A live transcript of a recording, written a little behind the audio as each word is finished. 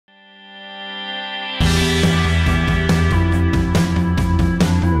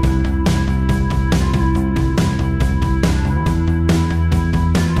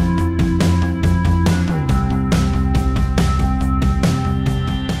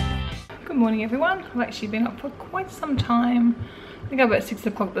morning everyone. I've actually been up for quite some time. I think about 6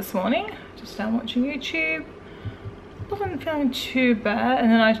 o'clock this morning. Just watching YouTube. Wasn't feeling too bad,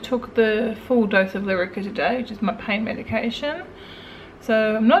 and then I took the full dose of Lyrica today, which is my pain medication.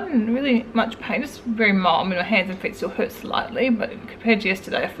 So I'm not in really much pain, just very mild. I mean, my hands and feet still hurt slightly, but compared to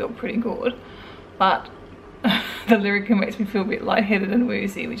yesterday I feel pretty good. But the Lyrica makes me feel a bit lightheaded and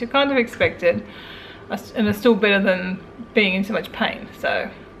woozy, which I kind of expected, and it's still better than being in so much pain. So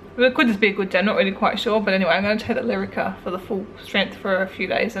it could just be a good day, I'm not really quite sure. But anyway, I'm going to take the Lyrica for the full strength for a few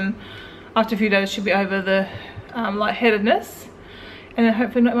days, and after a few days I should be over the lightheadedness, and then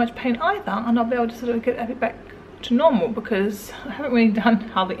hopefully not much pain either, and I'll be able to sort of get a bit back to normal, because I haven't really done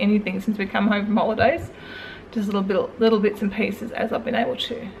hardly anything since we come home from holidays. Just little bits and pieces as I've been able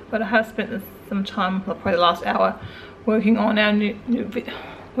to. But I have spent some time, probably the last hour, working on our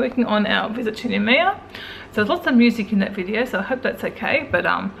visit to Nemea. So there's lots of music in that video, so I hope that's okay. But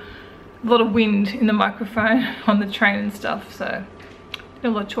a lot of wind in the microphone on the train and stuff, so no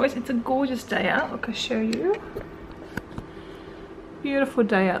lot of choice. It's a gorgeous day out. Look, I'll show you. Beautiful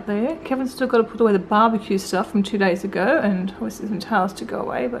day out there. Kevin's still got to put away the barbecue stuff from 2 days ago, and obviously some towels to go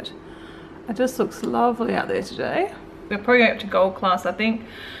away, but it just looks lovely out there today. We're probably going up to Gold Class, I think,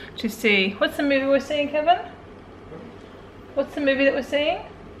 to see, what's the movie we're seeing, Kevin? What's the movie that we're seeing?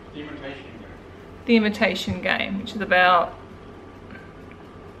 The Imitation Game. The Imitation Game, which is about,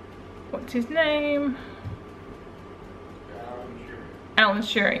 what's his name? Alan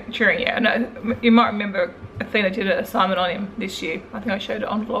Turing, yeah. No, you might remember Athena did an assignment on him this year. I think I showed it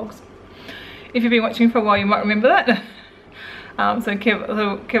on vlogs. If you've been watching for a while, you might remember that. So Kevin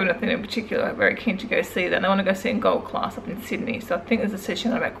and Athena in particular are very keen to go see that. And they want to go see it in Gold Class up in Sydney. So I think there's a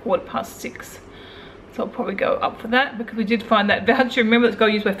session at about 6:15. So I'll probably go up for that, because we did find that voucher. Remember, it's got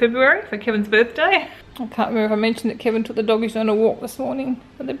to use by February for Kevin's birthday. I can't remember if I mentioned that Kevin took the doggies on a walk this morning,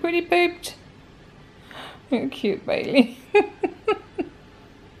 but they're pretty pooped. You're cute, Bailey.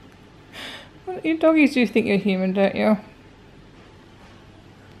 You doggies do think you're human, don't you?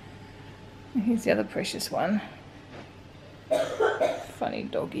 Here's the other precious one. Funny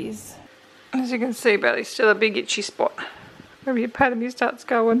doggies. As you can see, Bailey's still a big itchy spot. Maybe you pat him, he starts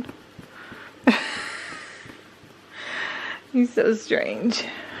going. He's so strange.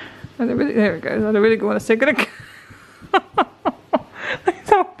 There it goes. I don't really go on a second ago. That's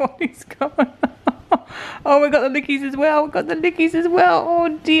how body's going. Oh, we got the lickies as well. We got the lickies as well.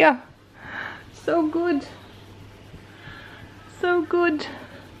 Oh dear. So good. So good.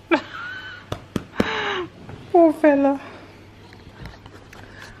 Poor fella.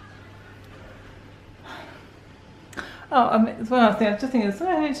 Oh, it's one other thing. I was just thinking,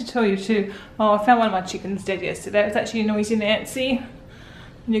 I need to tell you too. Oh, I found one of my chickens dead yesterday. It was actually a noisy Nancy.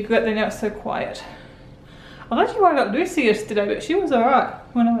 And you got there, now it's so quiet. I was actually worried about Lucy yesterday, but she was alright.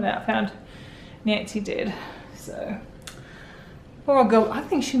 When I went out, I found Nancy dead. So, poor old girl. I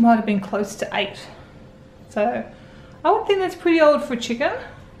think she might have been close to 8. So, I would think that's pretty old for a chicken.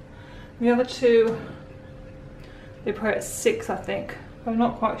 The other two, they're probably at 6, I think. I'm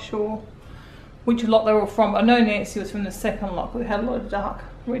not quite sure which lot they were from. I know Nancy was from the second lot, because we had a lot of dark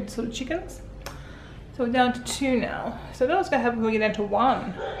red sort of chickens. So we're down to 2 now. So then what's going to happen when we get down to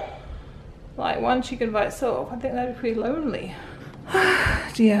 1. Like 1 chicken by itself. I think that'd be pretty lonely.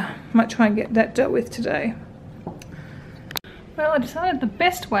 Dear, might try and get that dealt with today. Well, I decided the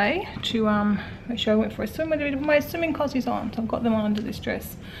best way to make sure I went for a swim with my swimming costumes on. So I've got them on under this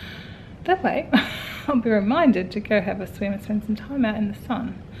dress. That way, I'll be reminded to go have a swim and spend some time out in the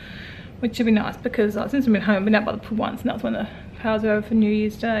sun. Which would be nice, because since I've been home, I've been out by the pool once, and that was when the powers were over for New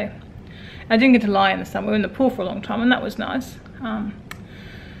Year's Day. I didn't get to lie in the sun. We were in the pool for a long time, and that was nice. I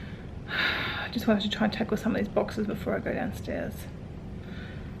just wanted to try and tackle some of these boxes before I go downstairs.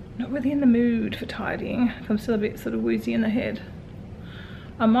 Not really in the mood for tidying. I'm still a bit sort of woozy in the head.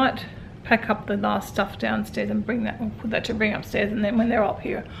 I might pack up the last stuff downstairs and bring that, or put that to bring upstairs, and then when they're up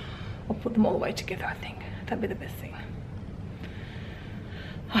here, I'll put them all the way together, I think. That'd be the best thing.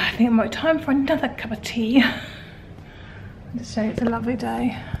 I think it might be time for another cup of tea. I'll just show you it's a lovely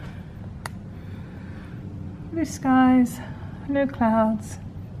day. Blue skies, no clouds.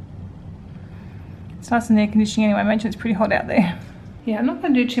 It's nice in the air conditioning anyway. I mentioned it's pretty hot out there. Yeah, I'm not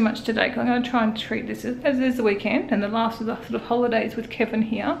going to do too much today, because I'm going to try and treat this as it is the weekend and the last of the sort of holidays with Kevin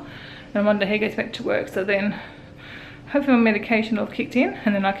here. And Monday he goes back to work, so then hopefully my medication will have kicked in,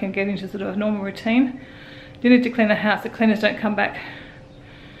 and then I can get into sort of a normal routine. Do need to clean the house. The cleaners don't come back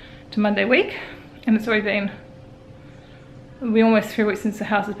to Monday week, and it's already been, it'll be almost 3 weeks since the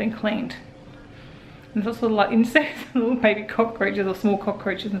house has been cleaned. And there's also like insects, little baby cockroaches or small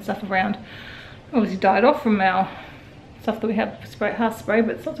cockroaches and stuff around. Obviously died off from our stuff that we have spray, house spray,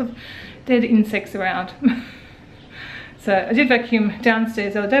 but it's lots of dead insects around. So I did vacuum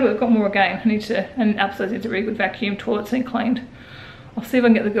downstairs the other day, but we've got more again. I need to, and upstairs needs a really good vacuum, toilets need cleaned. I'll see if I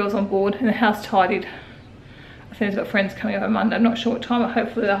can get the girls on board and the house tidied. I think I've got friends coming over Monday. I'm not sure what time, but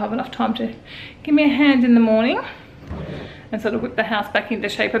hopefully they'll have enough time to give me a hand in the morning and sort of whip the house back into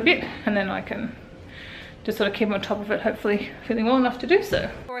shape a bit, and then I can just sort of keep on top of it, hopefully feeling well enough to do so.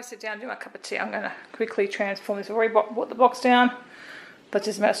 Before I sit down and do my cup of tea, I'm going to quickly transform this. I've already brought the box down, but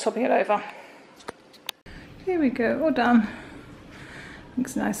just about swapping it over. There we go, all done.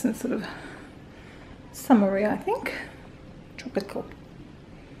 Looks nice and sort of summery, I think. Tropical.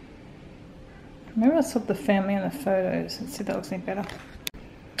 Maybe I'll swap the family and the photos and see if that looks any better.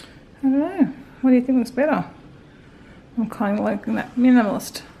 I don't know. What do you think looks better? I'm kind of liking that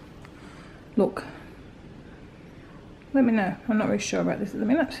minimalist look. Let me know. I'm not really sure about this at the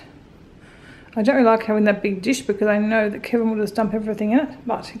minute. I don't really like having that big dish because I know that Kevin will just dump everything in it,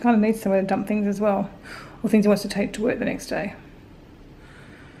 but he kind of needs somewhere to dump things as well, or things he wants to take to work the next day.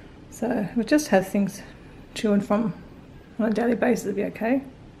 So if it just has things to and from on a daily basis, it'll be okay.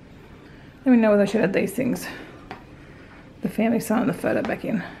 Let me know whether I should add these things, the family sign and the photo, back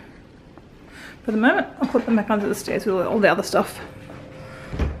in. For the moment, I'll put them back under the stairs with all the other stuff.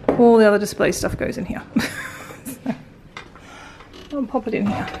 All the other display stuff goes in here. So I'll pop it in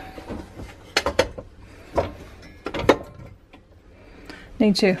here.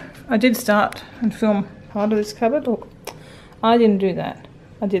 Need to. I did start and film part of this cupboard. Look, I didn't do that.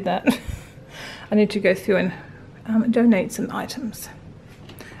 I did that. I need to go through and donate some items.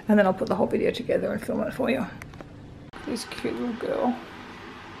 And then I'll put the whole video together and film it for you. This cute little girl.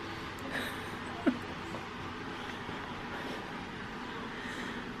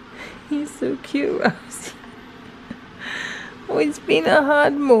 He's so cute, Rosie. Oh, it's been a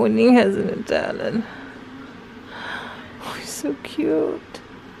hard morning, hasn't it, darling? Oh, he's so cute.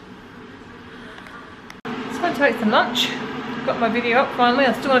 Just going to take some lunch. Got my video up finally.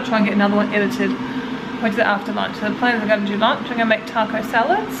 I still want to try and get another one edited. I do that after lunch. So the plan is I'm going to do lunch. I'm going to make taco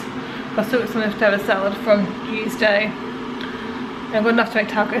salads. I still got some leftover salad from Tuesday. And I've got enough to make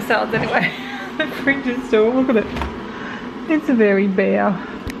taco salads anyway. The fridge is still, look at it. It's a very bare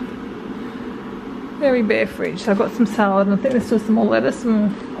fridge. So I've got some salad and I think there's still some more lettuce.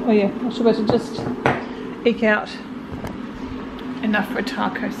 And, oh yeah, I should be able to just eke out enough for a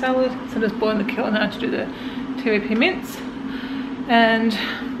taco salad. So I'm just boiling the kettle now to do the TVP mince. And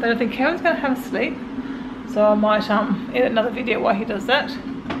then I think Kevin's going to have a sleep. So I might edit another video while he does that.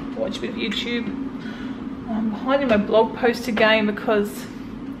 Watch a bit of YouTube. I'm behind in my blog post again because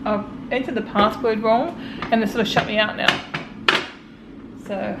I've entered the password wrong and they sort of shut me out now.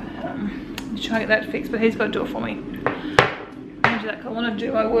 So I'm trying to get that fixed, but he's got to do it for me. I want to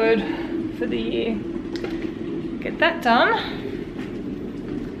do my word for the year. Get that done.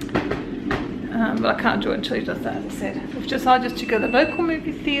 But I can't do it until he does that, as I said. We've decided just to go to the local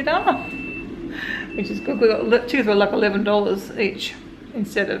movie theatre, which is good. We got tickets were like $11 each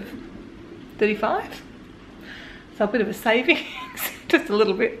instead of $35. So a bit of a savings, just a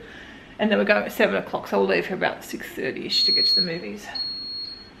little bit. And then we're going at 7 o'clock, so we'll leave here about 6:30ish to get to the movies.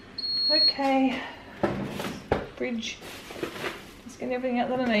 Okay, fridge. Just getting everything out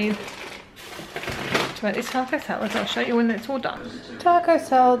that I need to make these taco salads. I'll show you when it's all done. Taco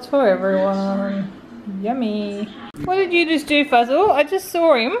salads for everyone. Yummy. What did you just do, Fuzzle? I just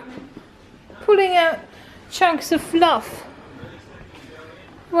saw him pulling out chunks of fluff.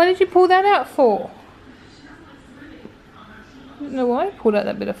 Why did you pull that out for? I don't know why he pulled out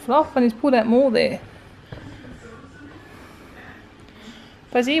that bit of fluff, and he's pulled out more there.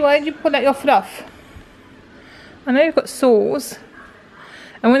 Fuzzy, why did you pull out your fluff? I know you've got sores.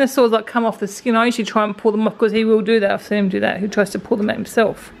 And when the sores like come off the skin, I usually try and pull them off because he will do that. I've seen him do that. He tries to pull them out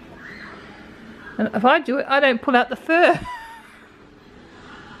himself. And if I do it, I don't pull out the fur.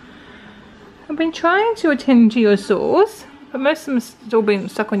 I've been trying to attend to your sores, but most of them have still been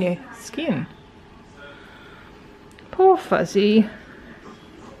stuck on your skin. Poor Fuzzy.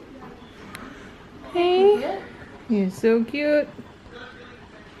 Hey, you're so cute.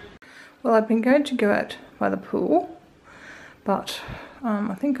 Well, I've been going to go out by the pool, but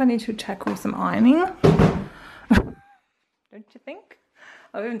I think I need to tackle some ironing. Don't you think?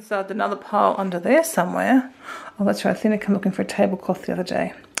 I've even started another pile under there somewhere. Oh, that's right. I think I came looking for a tablecloth the other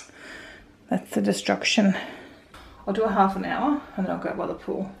day. That's the destruction. I'll do a half an hour and then I'll go by the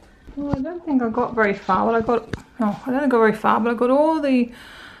pool. Well, I don't think I got very far, but I don't go very far, but I got all the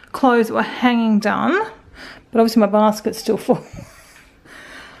clothes that were hanging done. But obviously my basket's still full.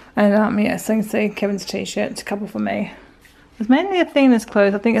 And yeah, so you can see Kevin's t-shirts, a couple for me. It was mainly Athena's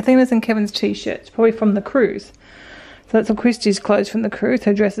clothes. I think Athena's and Kevin's t-shirts, probably from the cruise. So that's all Christy's clothes from the cruise,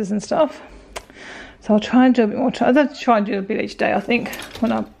 her dresses and stuff. So I'll try and do a bit more. I'll have to try and do a bit each day, I think,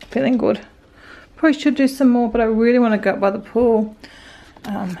 when I'm feeling good. Probably should do some more, but I really want to go up by the pool.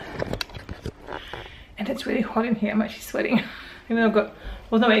 And it's really hot in here. I'm actually sweating. Even though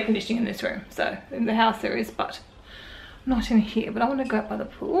there's no air conditioning in this room. So in the house there is, but not in here. But I want to go up by the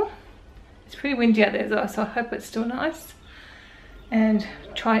pool. It's pretty windy out there though, so I hope it's still nice. And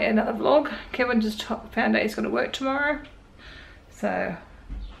try another vlog. Kevin just found out he's going to work tomorrow. So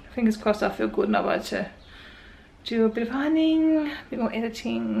fingers crossed I feel good and I'll be able to do a bit of ironing, a bit more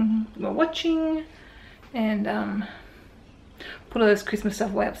editing, a bit more watching, and put all this Christmas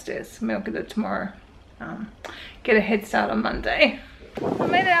stuff away upstairs. Maybe I'll get it tomorrow. Get a head start on Monday. I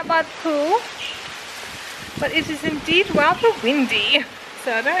made it out by the pool, but it is indeed rather windy,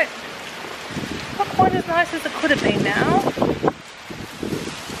 so I don't, not quite as nice as it could have been now.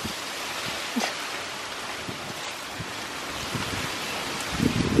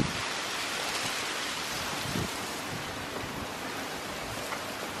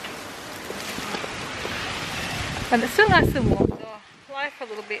 But it's still nice and warm, so I'll lie for a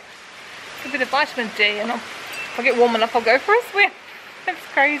little bit. A bit of vitamin D, and if I get warm enough, I'll go for a swim. It's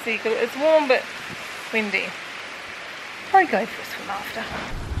crazy because it's warm but windy. I'll go for a swim after.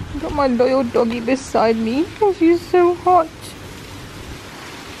 I've got my loyal doggy beside me because she's so hot.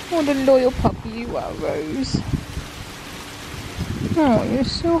 What a loyal puppy you are, Rose. Oh, you're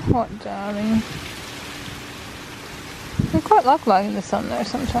so hot, darling. I quite like lying in the sun though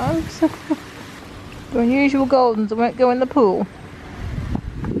sometimes. The unusual Goldens that won't go in the pool.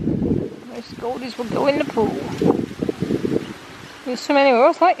 Most Goldies will go in the pool. You swim anywhere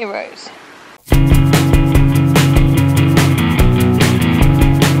else, like you, Rose?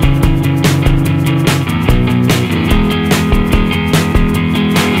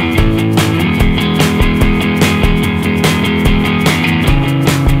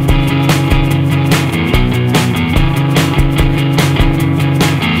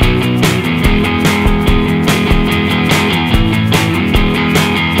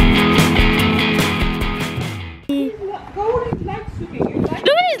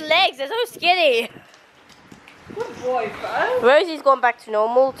 Rosie's gone back to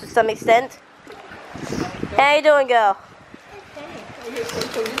normal to some extent. How you doing, girl?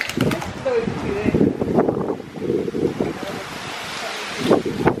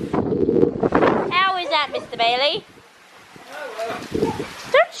 How is that, Mr. Bailey?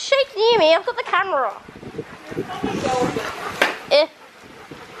 Don't shake near me, I've got the camera.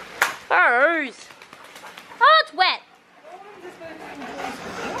 Rose. Oh, it's wet.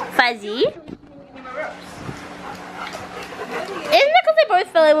 Fuzzy. Isn't it because they both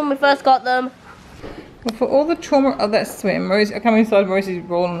fell in when we first got them? Well, for all the trauma of that swim, Rosie, I come inside, Rosie's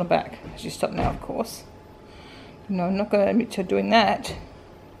rolling on her back. She's stopped now, of course. No, I'm not going to admit to doing that.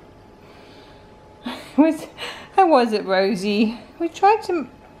 How was it, Rosie? We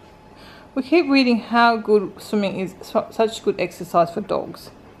keep reading how good swimming is, such good exercise for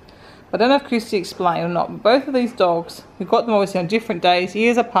dogs. I don't know if Christy explained or not, but both of these dogs, we got them obviously on different days,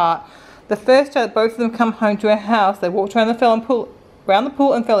 years apart. The first day that both of them come home to our house, they walked around the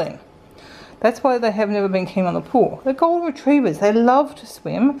pool and fell in. That's why they have never been keen on the pool. They're golden retrievers. They love to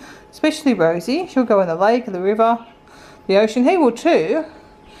swim, especially Rosie. She'll go in the lake, the river, the ocean. He will too,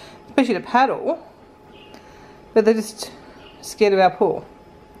 especially to paddle. But they're just scared of our pool.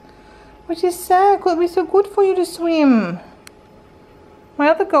 Which is sad, because it'd be so good for you to swim. My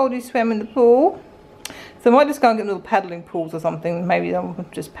other Goldie swam in the pool. So I might just go and get little paddling pools or something. Maybe they'll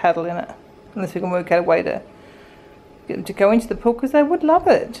just paddle in it. Unless we can work out a way to get them to go into the pool, because they would love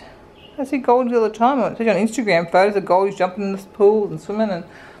it. I see Goldies all the time. Especially on Instagram, photos of Goldies jumping in the pool and swimming. And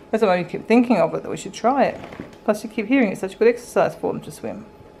that's why you keep thinking of it, that we should try it. Plus you keep hearing it's such a good exercise for them to swim.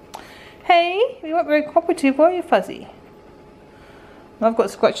 Hey, you weren't very cooperative, were you, Fuzzy? I've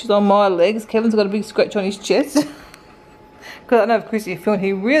got scratches on my legs. Kevin's got a big scratch on his chest. Because I know if Chrissy filmed,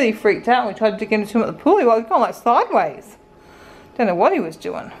 he really freaked out when we tried to get into him at the pool. He was going like sideways. Don't know what he was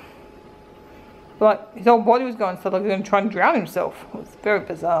doing. Like his whole body was going so like he was going to try and drown himself. It was very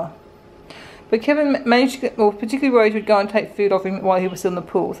bizarre. But Kevin managed to get, well, particularly Rose would go and take food off him while he was still in the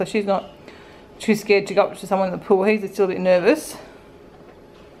pool. So she's not too scared to go up to someone in the pool. He's still a bit nervous.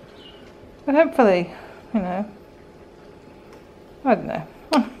 But hopefully, you know, I don't know.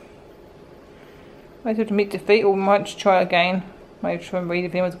 Might have to meet defeat, or we might try again. Maybe try and read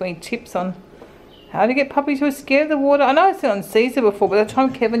if anyone's got any tips on how to get puppies who are scared of the water. I know I've seen it on Caesar before, but at the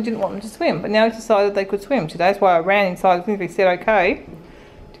time Kevin didn't want them to swim. But now he's decided they could swim. Today's why I ran inside as soon as he said okay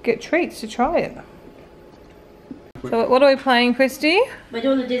to get treats to try it. So what are we playing, Christy? We're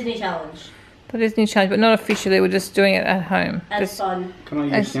doing the Disney challenge. The Disney challenge, but not officially. We're just doing it at home. That's fun.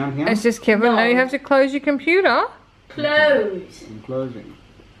 Can I use sound here? It's just Kevin. No, you have to close your computer. Close. I'm closing.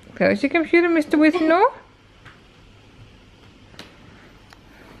 Close your computer, Mr. Wisnor.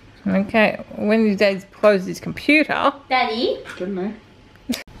 Okay, when his dad closes his computer. Daddy. Didn't they?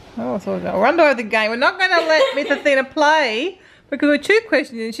 Oh, I thought we're under the game. We're not going to let Miss Athena play because we're 2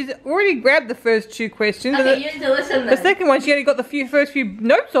 questions and she's already grabbed the first 2 questions. Okay, you have to listen then. The second one, she only got the first few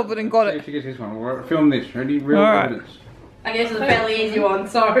notes of it and got See it. if she gets this one. We'll film this. Ready? Real Alright. evidence. I guess it's a fairly easy one,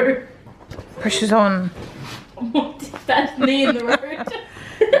 so. Pressure's on. That's me in the road.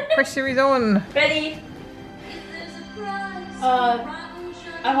 Pressure is on. Ready?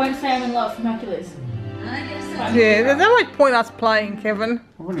 I won't say I'm in love from Hercules. Yeah, there's no much point us playing, Kevin.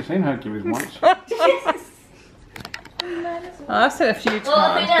 I've only seen Hercules once. I've said a few times. Well,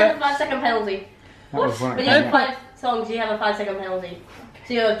 I think that's a but 5-second penalty. That was one. When you have 5 songs, you have a 5-second penalty.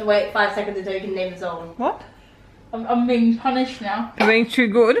 So you have to wait 5 seconds until you can name the song. what? I'm being punished now. You're being too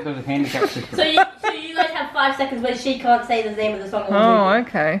good. There's a handicap system. So you guys have 5 seconds where she can't say the name of the song. Oh,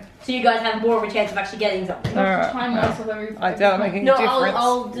 okay. So you guys have more of a chance of actually getting something. Alright. Time myself every I doubt making No, a difference.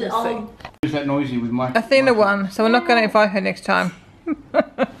 I'll We'll Use that noisy with my... Athena won, so we're not going to invite her next time.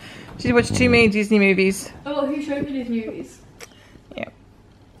 She's watched too many Disney movies. Oh, who showed me these movies? Yeah.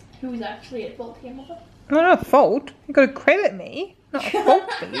 Who was actually at fault here, mother? Not a fault. You've got to credit me, not a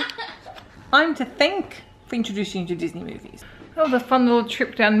fault me. I'm to thank for introducing you to Disney movies. That was a fun little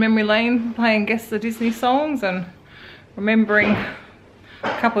trip down memory lane, playing Guess the Disney songs and remembering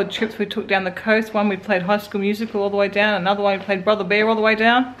a couple of trips we took down the coast. One we played High School Musical all the way down, another one we played Brother Bear all the way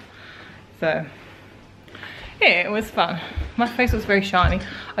down. So, yeah, it was fun. My face was very shiny.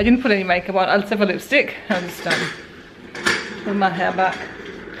 I didn't put any makeup on, I just have a lipstick. I just with my hair back.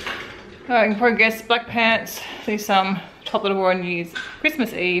 Alright, you can probably guess black pants, these top that I wore on New Year's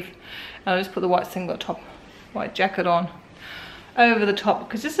Christmas Eve. And I just put the white singlet top, white jacket on over the top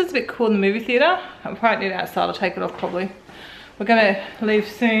because this is a bit cool in the movie theatre. I probably need it outside, I'll take it off probably. We're going to leave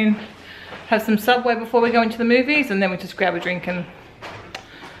soon, have some Subway before we go into the movies and then we just grab a drink and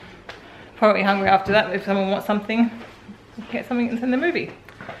probably hungry after that if someone wants something, get something in the movie.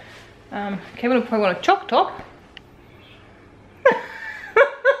 Kevin will probably want a choc top.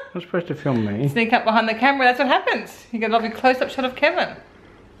 I'm supposed to film me. Sneak up behind the camera, that's what happens. You get a lovely close-up shot of Kevin.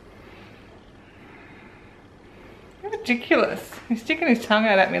 Ridiculous. He's sticking his tongue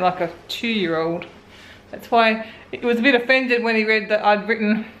out at me like a 2-year-old. That's why it was a bit offended when he read that I'd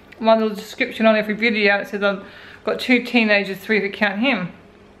written my little description on every video. It says I've got 2 teenagers, 3 if you count him.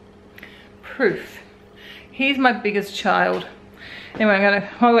 Proof. He's my biggest child. Anyway,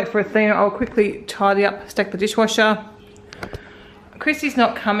 I'll wait for Athena. I'll quickly tidy up, stack the dishwasher. Chrissy's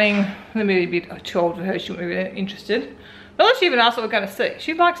not coming. The movie would be too old for her. She wouldn't be really interested. Not that she even asked what we're going to see.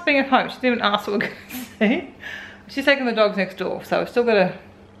 She likes being at home. She didn't even ask what we're going to see. She's taking the dogs next door, so we've still got to...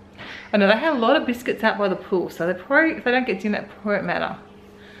 I know they had a lot of biscuits out by the pool, so they probably, if they don't get dinner, it probably won't matter.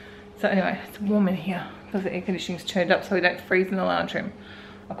 So anyway, it's warm in here because the air conditioning's turned up so we don't freeze in the lounge room.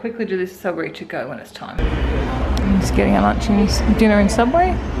 I'll quickly do this so we're ready to go when it's time. I'm just getting our lunch and dinner in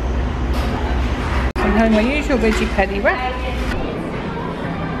Subway. I'm having my usual veggie patty wrap.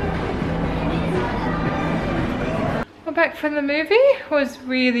 We're back from the movie. It was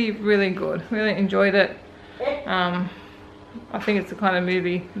really, really good. Really enjoyed it. I think it's the kind of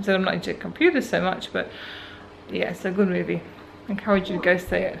movie that I'm not into computers so much, but yeah, it's a good movie. I encourage you to go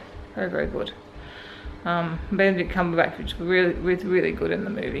see it. Very, very good. Benedict Cumberbatch, which was really good in the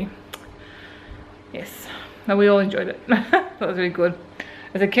movie. Yes, no, we all enjoyed it. That was really good.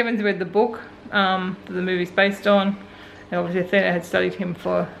 As Kevin's read the book that the movie's based on, and obviously Athena had studied him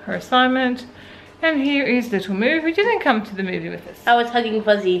for her assignment. And here is Little Moo, who didn't come to the movie with us. I was hugging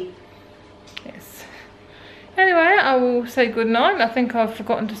Fuzzy. Yes. Anyway, I will say good night. I think I've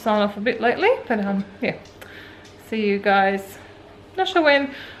forgotten to sign off a bit lately, but yeah. See you guys. Not sure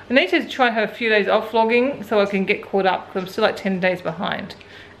when. I need to try have a few days off vlogging so I can get caught up because I'm still like 10 days behind.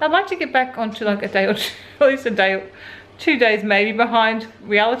 I'd like to get back onto like a day or two, at least a day or 2 days maybe behind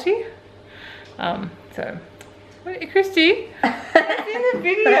reality. So, Christy, that's in the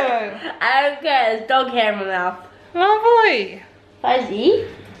video. I don't care, there's dog hair in my mouth. Lovely. Fuzzy?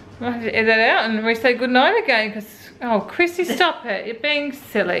 I have to edit that out and we say goodnight again because, oh, Christy, stop it. You're being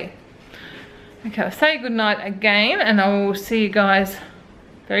silly. Okay, I'll say goodnight again and I will see you guys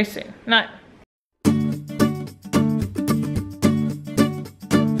very soon. Night.